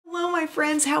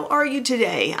friends, how are you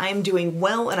today? I am doing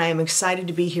well and I am excited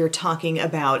to be here talking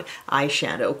about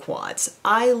eyeshadow quads.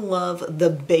 I love the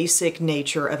basic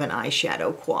nature of an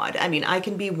eyeshadow quad. I mean, I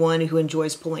can be one who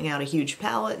enjoys pulling out a huge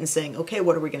palette and saying, okay,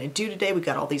 what are we going to do today? We've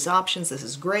got all these options, this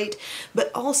is great. But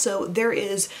also there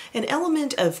is an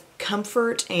element of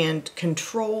comfort and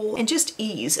control and just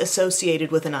ease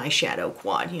associated with an eyeshadow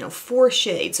quad. You know, 4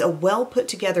 shades, a well put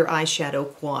together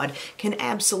eyeshadow quad can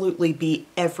absolutely be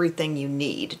everything you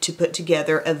need to put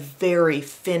together a very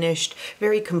finished,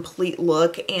 very complete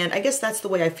look. And I guess that's the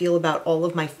way I feel about all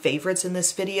of my favorites in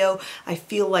this video. I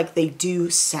feel like they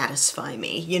do satisfy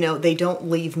me. You know, they don't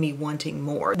leave me wanting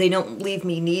more. They don't leave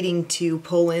me needing to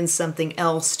pull in something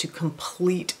else to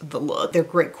complete the look. They're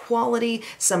great quality,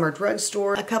 some are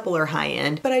drugstore, a couple are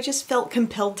high-end, but I just felt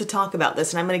compelled to talk about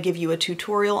this, and I'm going to give you a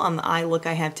tutorial on the eye look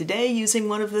I have today using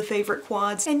one of the favorite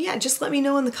quads. And yeah, just let me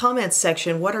know in the comments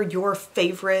section, what are your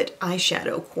favorite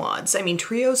eyeshadow quads? I mean,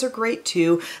 trios are great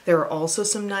too. There are also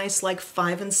some nice like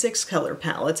 5 and 6 color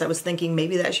palettes. I was thinking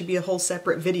maybe that should be a whole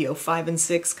separate video, 5 and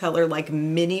 6 color like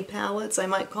mini palettes, I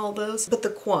might call those. But the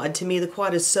quad, to me, the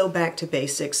quad is so back to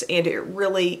basics, and it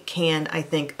really can, I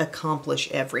think, accomplish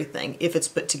everything if it's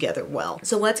put together well.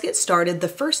 So let's get started. The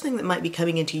first thing that might be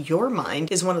coming into your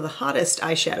mind is one of the hottest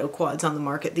eyeshadow quads on the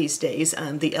market these days,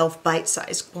 the e.l.f.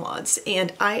 bite-size quads.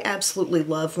 And I absolutely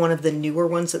love one of the newer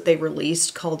ones that they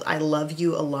released called I Love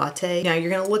You a Latte. Now you're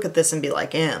gonna look at this and be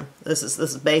like, this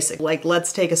is basic. Like,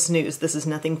 let's take a snooze. This is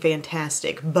nothing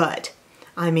fantastic, but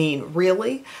I mean,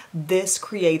 really, this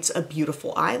creates a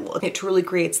beautiful eye look. It truly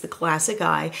creates the classic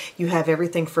eye. You have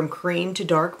everything from cream to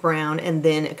dark brown, and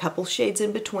then a couple shades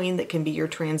in between that can be your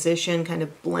transition, kind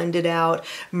of blend it out,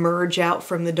 merge out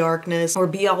from the darkness, or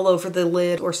be all over the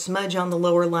lid, or smudge on the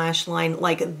lower lash line.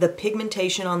 Like, the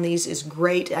pigmentation on these is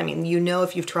great. I mean, you know,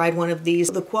 if you've tried one of these,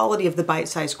 the quality of the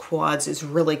bite-sized quads is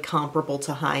really comparable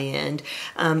to high-end.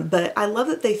 But I love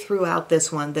that they threw out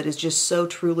this one that is just so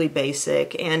truly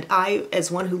basic, and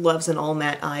as one who loves an all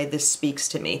matte eye, this speaks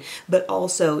to me. But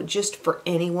also, just for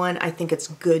anyone, I think it's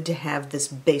good to have this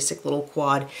basic little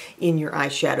quad in your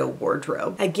eyeshadow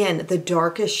wardrobe. Again, the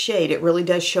darkest shade, it really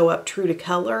does show up true to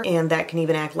color, and that can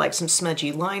even act like some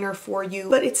smudgy liner for you,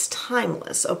 but it's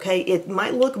timeless, okay? It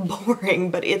might look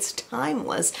boring, but it's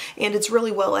timeless, and it's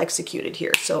really well executed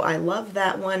here. So I love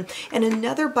that one. And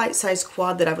another bite-sized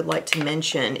quad that I would like to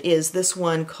mention is this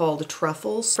one called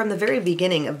Truffles. From the very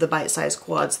beginning of the bite-sized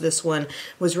quads, this one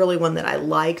was really one that I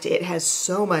liked. It has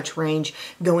so much range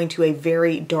going to a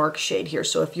very dark shade here.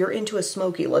 So if you're into a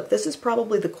smoky look, this is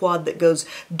probably the quad that goes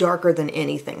darker than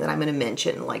anything that I'm going to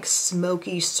mention, like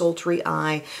smoky, sultry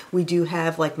eye. We do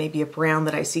have like maybe a brown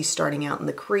that I see starting out in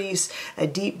the crease, a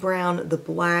deep brown, the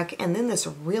black, and then this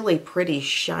really pretty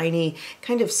shiny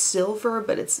kind of silver,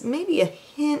 but it's maybe a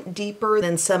hint deeper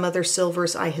than some other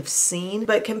silvers I have seen.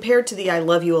 But compared to the I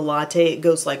Love You a Latte, it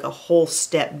goes like a whole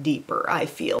step deeper, I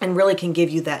feel, and really can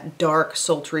give you that dark,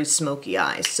 sultry, smoky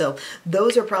eye. So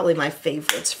those are probably my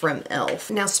favorites from e.l.f.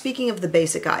 Now, speaking of the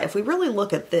basic eye, if we really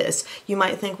look at this, you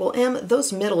might think, well, Em,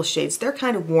 those middle shades, they're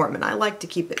kind of warm and I like to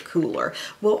keep it cooler.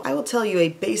 Well, I will tell you, a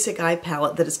basic eye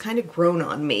palette that has kind of grown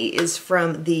on me is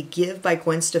from the Give by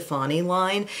Gwen Stefani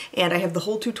line, and I have the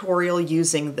whole tutorial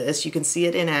using this. You can see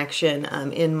it in action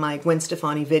in my Gwen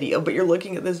Stefani video, but you're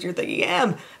looking at this and you're thinking,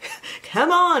 Em,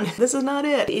 come on, this is not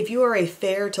it. If you are a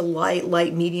fair to light,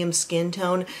 medium skin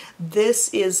tone, this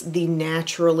is the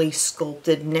naturally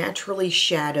sculpted, naturally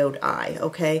shadowed eye,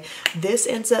 okay? This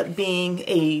ends up being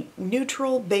a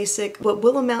neutral, basic, what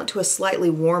will amount to a slightly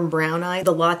warm brown eye,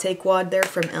 the latte quad there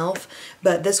from e.l.f.,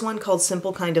 but this one called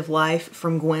Simple Kind of Life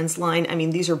from Gwen's line, I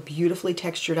mean, these are beautifully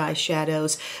textured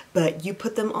eyeshadows, but you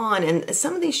put them on, and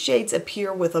some of these shades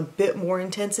appear with a bit more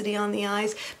intensity on the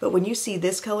eyes, but when you see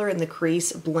this color in the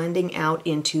crease blending out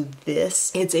into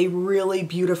this, it's a really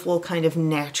beautiful kind of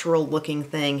natural looking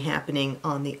thing happening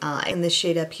on the eye. And this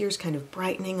shade up here is kind of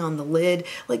brightening on the lid.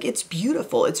 Like, it's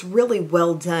beautiful. It's really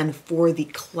well done for the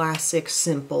classic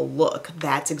simple look.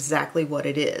 That's exactly what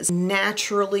it is.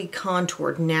 Naturally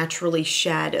contoured, naturally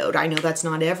shadowed. I know that's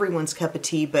not everyone's cup of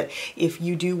tea, but if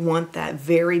you do want that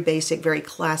very basic, very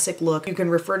classic look, you can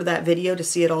refer to that video to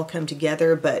see it all come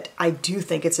together, but I do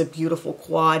think it's a beautiful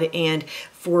quad, and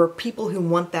for people who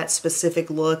want that specific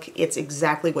look, it's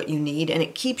exactly what you need, and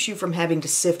it keeps you from having to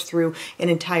sift through an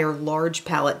entire large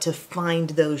palette to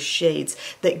find those shades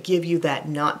that give you that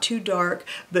not too dark,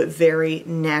 but very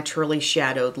naturally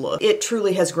shadowed look. It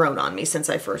truly has grown on me since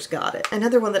I first got it.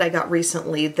 Another one that I got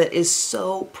recently that is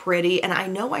so pretty, and I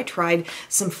know I tried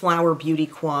some Flower Beauty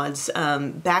quads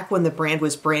back when the brand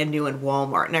was brand new in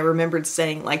Walmart, and I remembered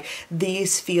saying, like,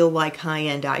 these feel like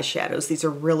high-end eyeshadows. These are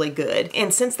really good.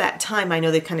 And since that time, I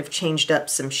know they've kind of changed up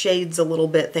some shades a little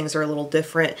bit. Things are a little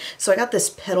different. So I got this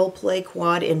Petal Play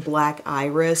quad in Black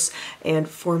Iris, and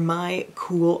for my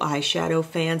cool eyeshadow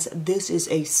fans, this is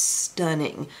a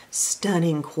stunning,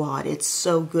 stunning quad. It's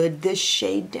so good. This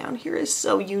shade down here is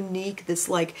so unique. This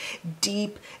like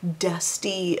deep,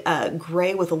 dusty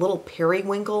gray with a little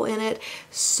periwinkle in it.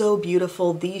 So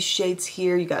beautiful. These shades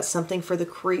here, you got something for the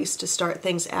crease to start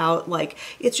things out. Like,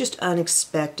 it's just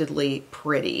unexpectedly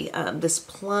pretty. This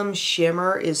plum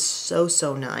shimmer is so,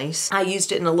 so nice. I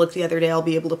used it in a look the other day. I'll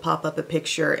be able to pop up a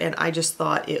picture, and I just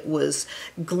thought it was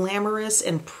glamorous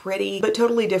and pretty, but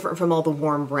totally different from all the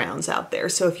warm browns out there.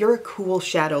 So if you're a cool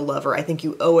shadow lover, I think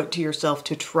you owe it to yourself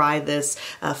to try this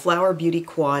Flower Beauty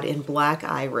quad in Black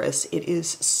Iris. It is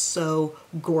so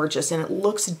gorgeous, and it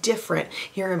looks different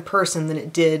here in person than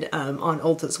it did on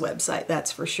Ulta's website,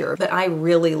 that's for sure. But I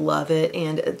really love it,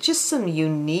 and just some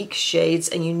unique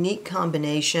shades, a unique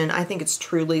combination. I think it's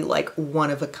truly like one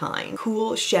of a kind.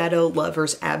 Cool shadow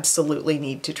lovers absolutely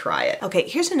need to try it. Okay,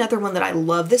 here's another one that I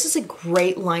love. This is a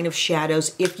great line of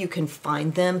shadows if you can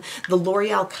find them. The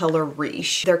L'Oreal Color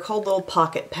Riche. They're called little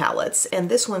pocket palettes, and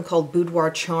this one called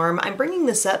Boudoir Charm. I'm bringing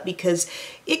this up because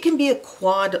it can be a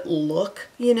quad look.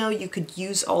 You know, you could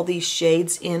use all these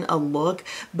shades in a look,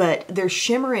 but there's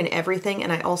shimmer in everything,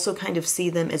 and I also kind of see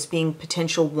them as being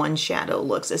potential one shadow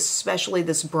looks, especially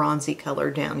this bronzy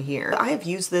color down here. I have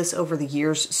used this over the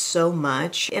years so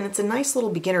much, and it's a nice little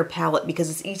beginner palette because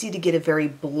it's easy to get a very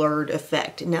blurred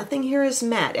effect. Nothing here is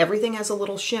matte. Everything has a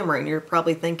little shimmer, and you're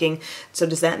probably thinking, so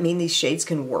does that mean these shades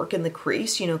can work in the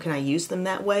crease? You know, can I use them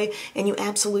that way? And you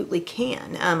absolutely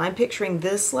can. I'm picturing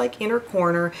this like inner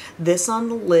corner, this on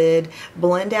the lid,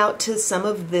 blend out to some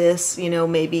of this, you know,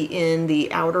 maybe in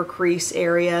the outer crease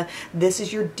area. This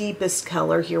is your deepest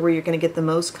color here where you're going to get the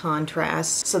most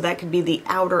contrast. So that could be the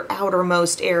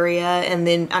outermost area, and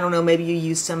then, I don't know, maybe you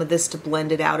use some of this to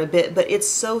blend it out a bit, but it's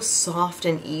so soft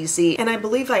and easy. And I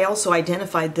believe I also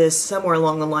identified this somewhere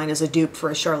along the line as a dupe for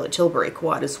a Charlotte Tilbury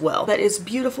quad as well. But it's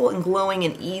beautiful and glowing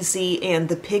and easy, and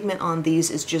the pigment on these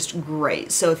is just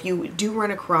great. So if you do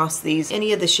run across these,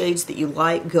 any of the shades that you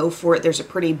like, go for it. There's a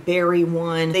pretty berry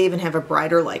one. They even have a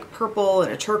brighter like purple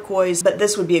and a turquoise, but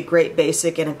this would be a great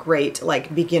basic and a great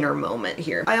like beginner moment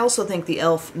here. I also think the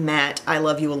e.l.f. Matte I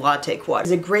Love You a Latte quad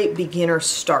is a great beginner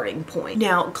starting point.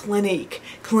 Now, Clinique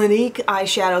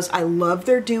eyeshadows, I love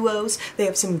their duos. They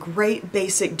have some great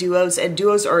basic duos, and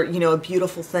duos are, you know, a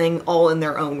beautiful thing all in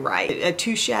their own right. A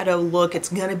two shadow look, it's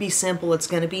gonna be simple, it's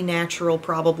gonna be natural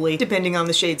probably, depending on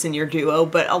the shades in your duo,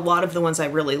 but a lot of the ones I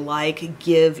really like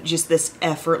give just this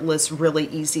effortless, really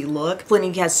easy look.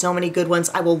 Clinique has so many good ones.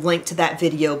 I will link to that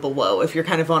video below. If you're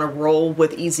kind of on a roll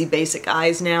with easy basic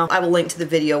eyes now, I will link to the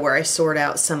video where I sort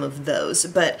out some of those.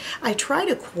 But I tried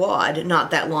a quad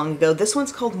not that long ago. This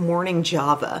one's called Morning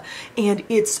Java, and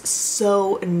it's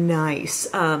so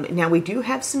nice. Now we do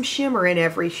have some shimmer in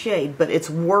every shade, but it's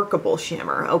workable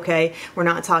shimmer, okay? We're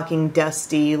not talking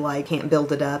dusty, like can't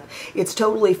build it up. It's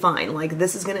totally fine. Like,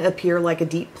 this is gonna appear like a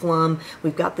deep plum.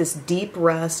 We've got this deep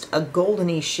rust, a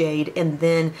goldeny shade, and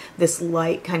then this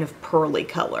light kind of pearly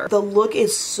color. The look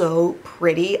is so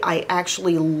pretty. I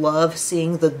actually love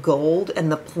seeing the gold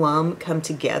and the plum come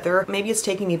together. Maybe it's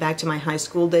taking me back to my high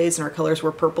school days and our colors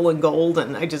were purple and gold,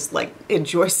 and I just like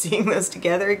enjoy seeing those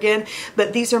together again.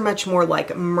 But these are much more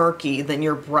like murky than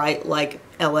your bright like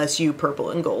LSU purple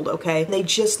and gold, okay? They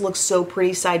just look so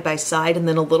pretty side by side, and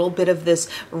then a little bit of this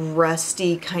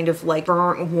rusty kind of like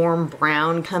burnt warm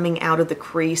brown coming out of the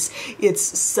crease. It's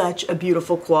such a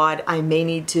beautiful quad. I may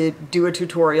need to do a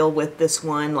tutorial with this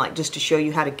one, like just to show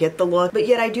you how to get the look, but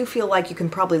yet I do feel like you can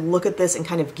probably look at this and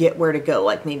kind of get where to go,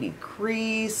 like maybe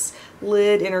crease,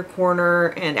 lid, inner corner,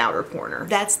 and outer corner.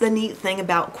 That's the neat thing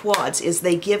about quads, is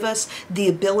they give us the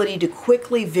ability to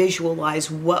quickly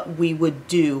visualize what we would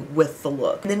do with the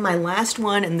look. And then my last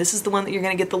one, and this is the one that you're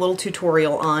gonna get the little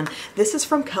tutorial on, this is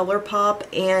from ColourPop,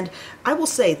 and I will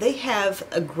say they have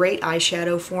a great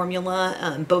eyeshadow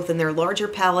formula, both in their larger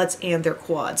palettes and their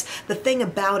quads. The thing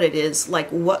about it is, like,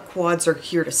 what quads are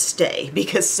here to stay,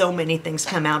 because so many things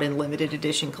come out in limited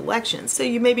edition collections. So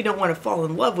you maybe don't want to fall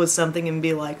in love with something and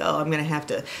be like, oh, I'm going to have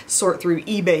to sort through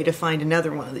eBay to find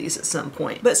another one of these at some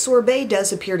point. But Sorbet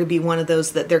does appear to be one of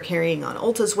those that they're carrying on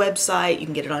Ulta's website. You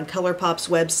can get it on ColourPop's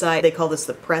website. They call this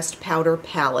the Pressed Powder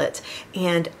Palette,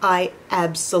 and I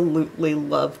absolutely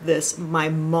love this. My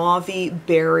mauvey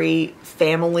berry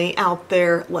family out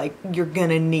there, like, you're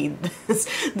gonna need this.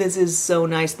 This is so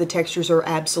nice. The textures are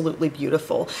absolutely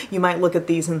beautiful. You might look at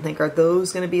these and think, are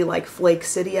those gonna be like Flake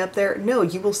City up there? No,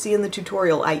 you will see in the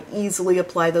tutorial, I easily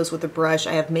apply those with a brush.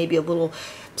 I have maybe a little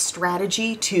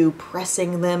strategy to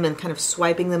pressing them and kind of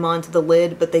swiping them onto the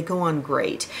lid, but they go on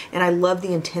great. And I love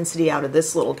the intensity out of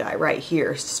this little guy right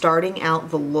here. Starting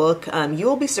out the look, you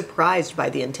will be surprised by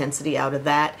the intensity out of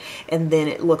that, and then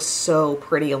it looks so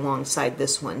pretty alongside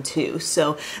this one too.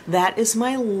 So that is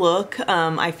my look.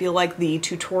 I feel like the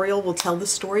tutorial will tell the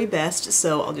story best,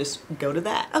 so I'll just go to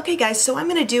that. Okay guys, so I'm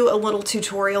gonna do a little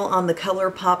tutorial on the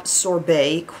ColourPop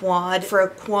Sorbet quad. For a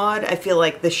quad, I feel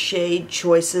like the shade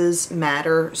choices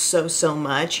matter so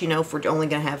much, you know, if we're only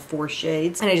gonna have 4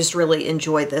 shades, and I just really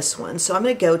enjoy this one. So I'm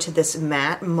gonna go to this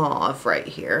matte mauve right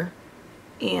here,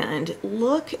 and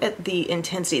look at the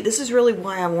intensity. This is really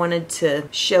why I wanted to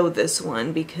show this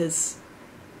one, because,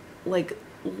 like,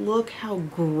 look how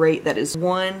great that is.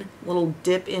 One little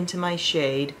dip into my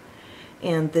shade,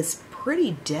 and this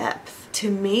pretty depth.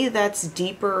 To me, that's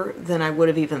deeper than I would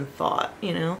have even thought,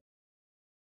 you know?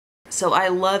 So I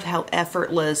love how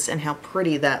effortless and how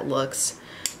pretty that looks.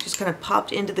 Just kind of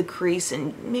popped into the crease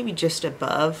and maybe just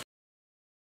above.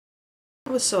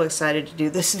 I was so excited to do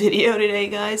this video today,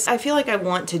 guys. I feel like I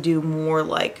want to do more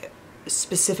like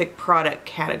specific product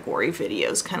category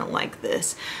videos, kind of like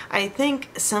this. I think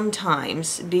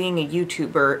sometimes being a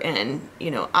YouTuber, and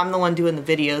you know, I'm the one doing the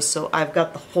videos, so I've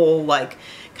got the whole like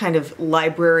kind of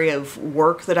library of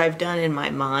work that I've done in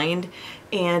my mind,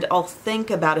 and I'll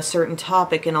think about a certain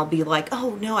topic and I'll be like,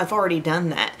 oh no, I've already done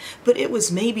that. But it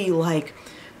was maybe like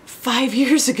 5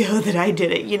 years ago that I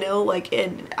did it, you know, like,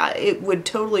 and it would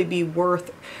totally be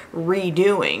worth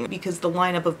redoing, because the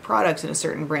lineup of products in a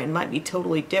certain brand might be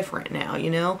totally different now, you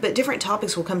know, but different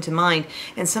topics will come to mind,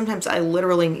 and sometimes I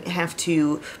literally have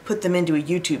to put them into a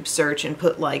YouTube search and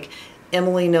put like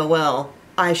Emily Noel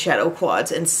eyeshadow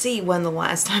quads and see when the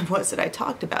last time was that I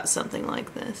talked about something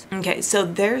like this. Okay, so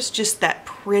there's just that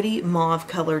pretty mauve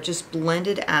color just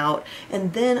blended out,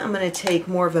 and then I'm going to take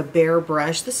more of a bare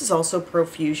brush. This is also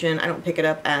Profusion. I don't pick it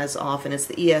up as often. It's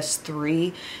the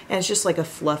ES3, and it's just like a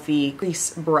fluffy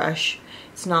crease brush.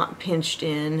 It's not pinched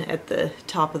in at the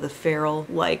top of the ferrule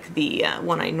like the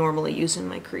one I normally use in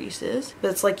my creases.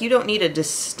 But it's like you don't need a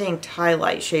distinct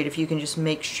highlight shade if you can just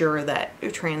make sure that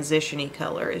your transition-y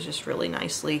color is just really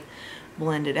nicely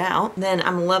blended out. Then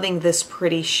I'm loving this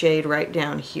pretty shade right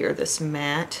down here, this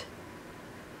matte.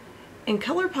 And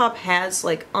ColourPop has,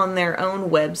 like, on their own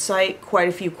website quite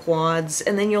a few quads,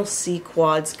 and then you'll see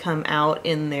quads come out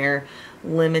in their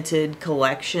limited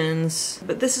collections.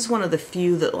 But this is one of the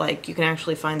few that, like, you can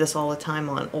actually find this all the time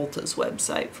on Ulta's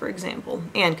website, for example,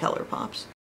 and ColourPop's.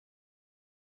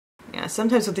 Yeah,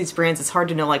 sometimes with these brands it's hard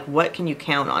to know, like, what can you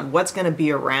count on? What's going to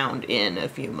be around in a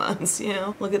few months, you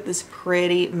know? Look at this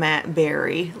pretty matte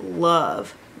berry.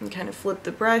 Love. And kind of flip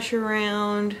the brush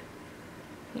around.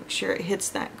 Make sure it hits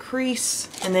that crease.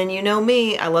 And then you know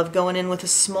me, I love going in with a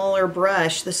smaller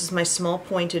brush. This is my small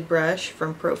pointed brush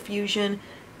from Profusion.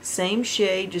 Same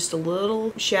shade, just a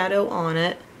little shadow on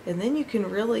it. And then you can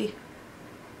really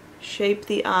shape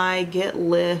the eye, get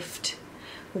lift.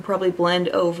 We'll probably blend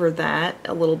over that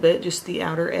a little bit, just the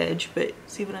outer edge, but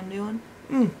see what I'm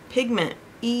doing? Pigment,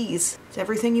 ease. It's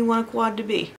everything you want a quad to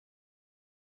be.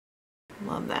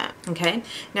 Love that. Okay,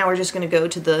 now we're just going to go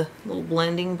to the little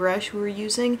blending brush we were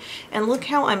using, and look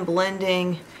how I'm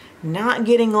blending, not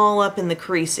getting all up in the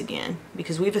crease again,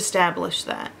 because we've established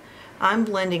that. I'm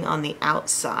blending on the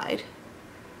outside.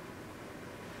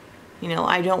 You know,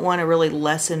 I don't want to really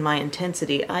lessen my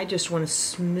intensity. I just want to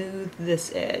smooth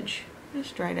this edge.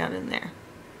 Just right out in there.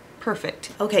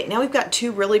 Perfect. Okay, now we've got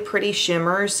two really pretty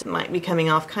shimmers. Might be coming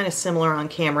off kind of similar on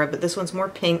camera, but this one's more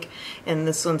pink and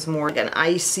this one's more like an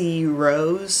icy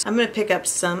rose. I'm going to pick up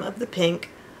some of the pink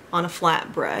on a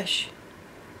flat brush,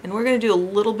 and we're going to do a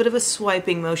little bit of a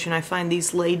swiping motion. I find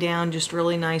these lay down just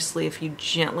really nicely if you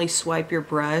gently swipe your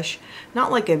brush.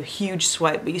 Not like a huge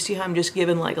swipe, but you see how I'm just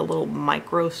giving like a little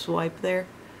micro swipe there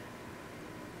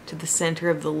to the center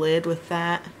of the lid with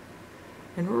that,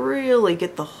 and really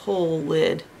get the whole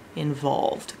lid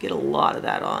involved. Get a lot of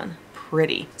that on.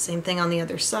 Pretty. Same thing on the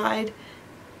other side.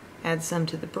 Add some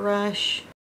to the brush.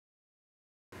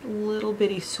 Little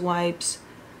bitty swipes.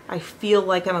 I feel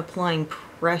like I'm applying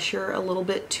pressure a little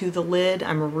bit to the lid.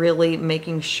 I'm really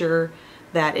making sure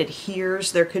that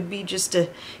adheres. There could be just a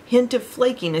hint of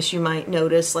flakiness you might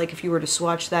notice, like if you were to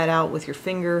swatch that out with your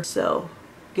finger. So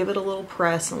give it a little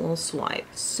press and a little swipe.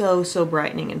 So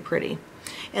brightening and pretty.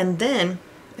 And then,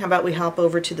 how about we hop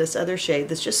over to this other shade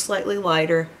that's just slightly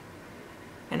lighter,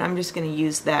 and I'm just going to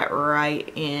use that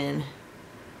right in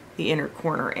the inner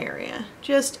corner area.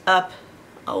 Just up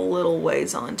a little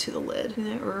ways onto the lid. See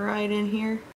that right in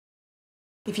here?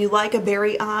 If you like a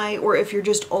berry eye, or if you're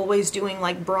just always doing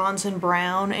like bronze and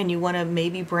brown and you want to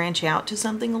maybe branch out to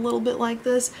something a little bit like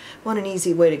this, what an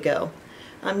easy way to go.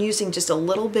 I'm using just a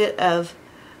little bit of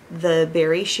the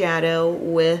berry shadow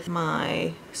with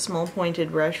my small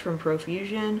pointed brush from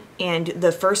Profusion. And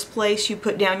the first place you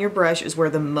put down your brush is where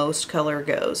the most color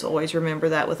goes. Always remember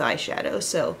that with eyeshadow.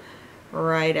 So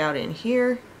right out in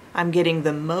here, I'm getting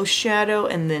the most shadow,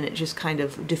 and then it just kind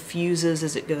of diffuses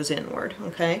as it goes inward,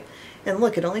 okay? And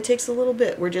look, it only takes a little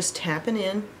bit. We're just tapping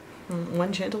in,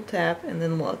 one gentle tap, and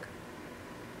then look.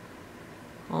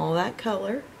 All that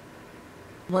color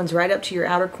blends right up to your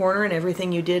outer corner and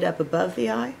everything you did up above the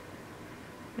eye.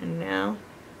 And now,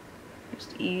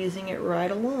 just easing it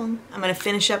right along. I'm going to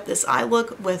finish up this eye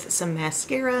look with some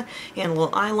mascara and a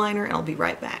little eyeliner, and I'll be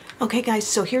right back. Okay guys,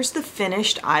 so here's the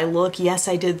finished eye look. Yes,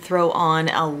 I did throw on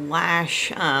a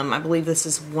lash. I believe this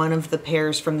is one of the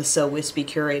pairs from the So Wispy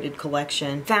curated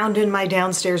collection. Found in my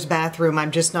downstairs bathroom.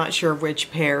 I'm just not sure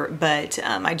which pair, but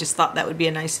I just thought that would be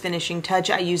a nice finishing touch.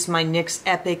 I used my NYX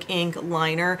Epic Ink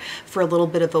liner for a little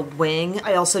bit of a wing.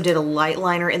 I also did a light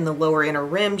liner in the lower inner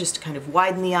rim just to kind of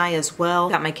widen the eye as well.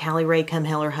 Got my Cali Ray Come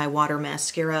Hell or High Water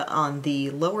mascara on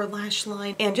the lower lash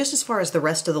line. And just as far as the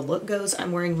rest of the look goes,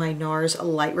 I'm wearing my NARS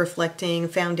Light Reflecting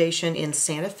Foundation in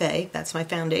Santa Fe. That's my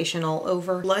foundation all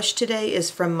over. Blush today is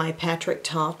from my Patrick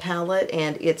Ta palette,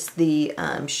 and it's the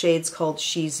shades called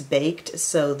She's Baked,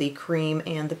 so the cream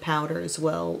and the powder is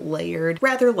well layered.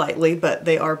 Rather lightly, but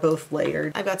they are both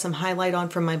layered. I've got some highlight on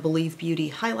from my Believe Beauty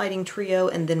highlighting trio,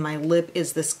 and then my lip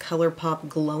is this ColourPop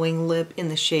glowing lip in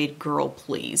the shade Girl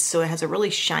Please. So it has a really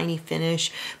shiny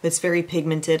finish, but it's very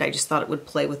pigmented. I just thought it would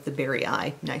play with the berry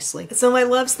eye nicely. So my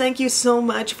loves, thank you so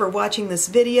much for watching this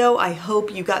video. I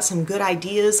hope you got some good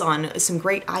ideas on some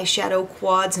great eyeshadow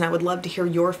quads, and I would love to hear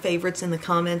your favorites in the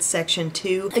comments section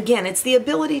too. Again, it's the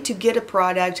ability to get a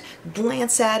product,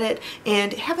 glance at it,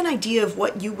 and have an idea of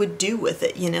what you would do with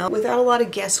it, you know? Without a lot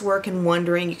of guesswork and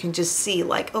wondering, you can just see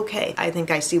like, okay, I think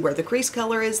I see where the crease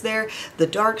color is there, the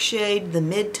dark shade, the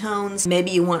mid-tones.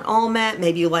 Maybe you want all matte,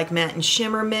 maybe you like matte and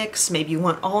shimmer mix, maybe you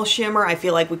want all shimmer. I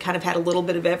feel like we kind of had a little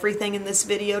bit of everything in this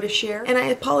video to share. And I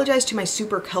apologize to my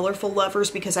super colorful lovers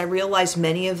because I realize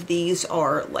many of these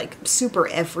are like super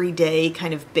everyday,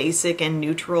 kind of basic and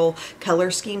neutral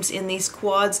color schemes in these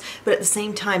quads, but at the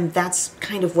same time, that's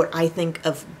kind of what I think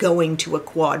of going to a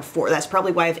quad for. That's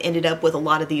probably why I've ended up with a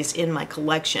lot of these in my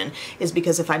collection, is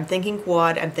because if I'm thinking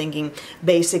quad, I'm thinking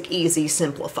basic, easy,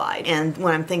 simplified. And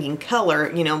when I'm thinking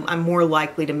color, you know, I'm more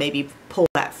likely to maybe pull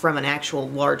that from an actual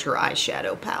larger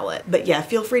eyeshadow palette. But yeah,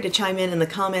 feel free to chime in the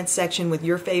comments section with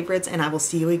your favorites, and I will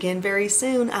see you again very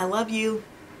soon. I love you.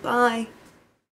 Bye.